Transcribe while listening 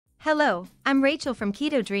Hello, I'm Rachel from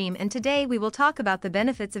Keto Dream, and today we will talk about the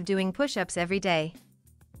benefits of doing push-ups every day.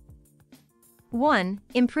 1.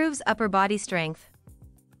 Improves upper body strength.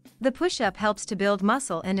 The push-up helps to build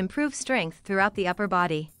muscle and improve strength throughout the upper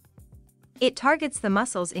body. It targets the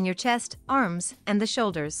muscles in your chest, arms, and the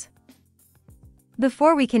shoulders.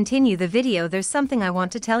 Before we continue the video, there's something I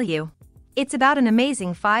want to tell you. It's about an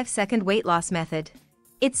amazing 5-second weight loss method.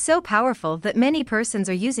 It's so powerful that many persons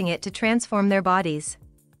are using it to transform their bodies.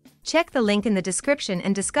 Check the link in the description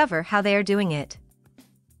and discover how they are doing it.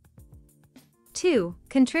 2.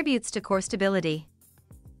 Contributes to core stability.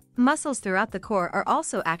 Muscles throughout the core are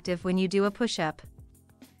also active when you do a push-up.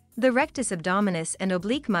 The rectus abdominis and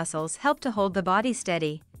oblique muscles help to hold the body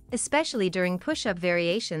steady, especially during push-up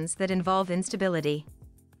variations that involve instability.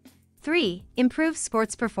 3. Improves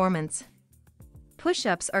sports performance.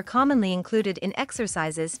 Push-ups are commonly included in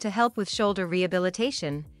exercises to help with shoulder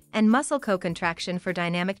rehabilitation and muscle co-contraction for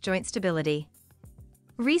dynamic joint stability.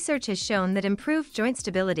 Research has shown that improved joint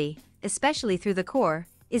stability, especially through the core,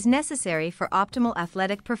 is necessary for optimal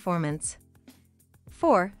athletic performance.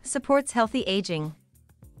 4. Supports healthy aging.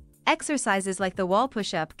 Exercises like the wall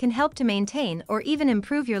push-up can help to maintain or even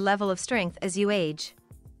improve your level of strength as you age.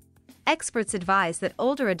 Experts advise that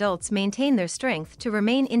older adults maintain their strength to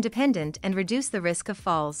remain independent and reduce the risk of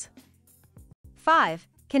falls. 5.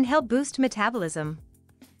 Can help boost metabolism.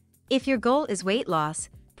 If your goal is weight loss,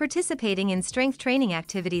 participating in strength training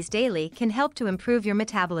activities daily can help to improve your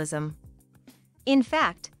metabolism. In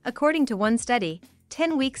fact, according to one study,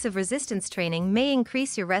 10 weeks of resistance training may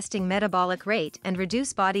increase your resting metabolic rate and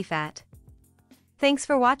reduce body fat. Thanks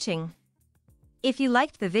for watching. If you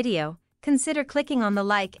liked the video, consider clicking on the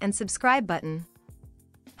like and subscribe button.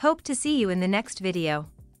 Hope to see you in the next video.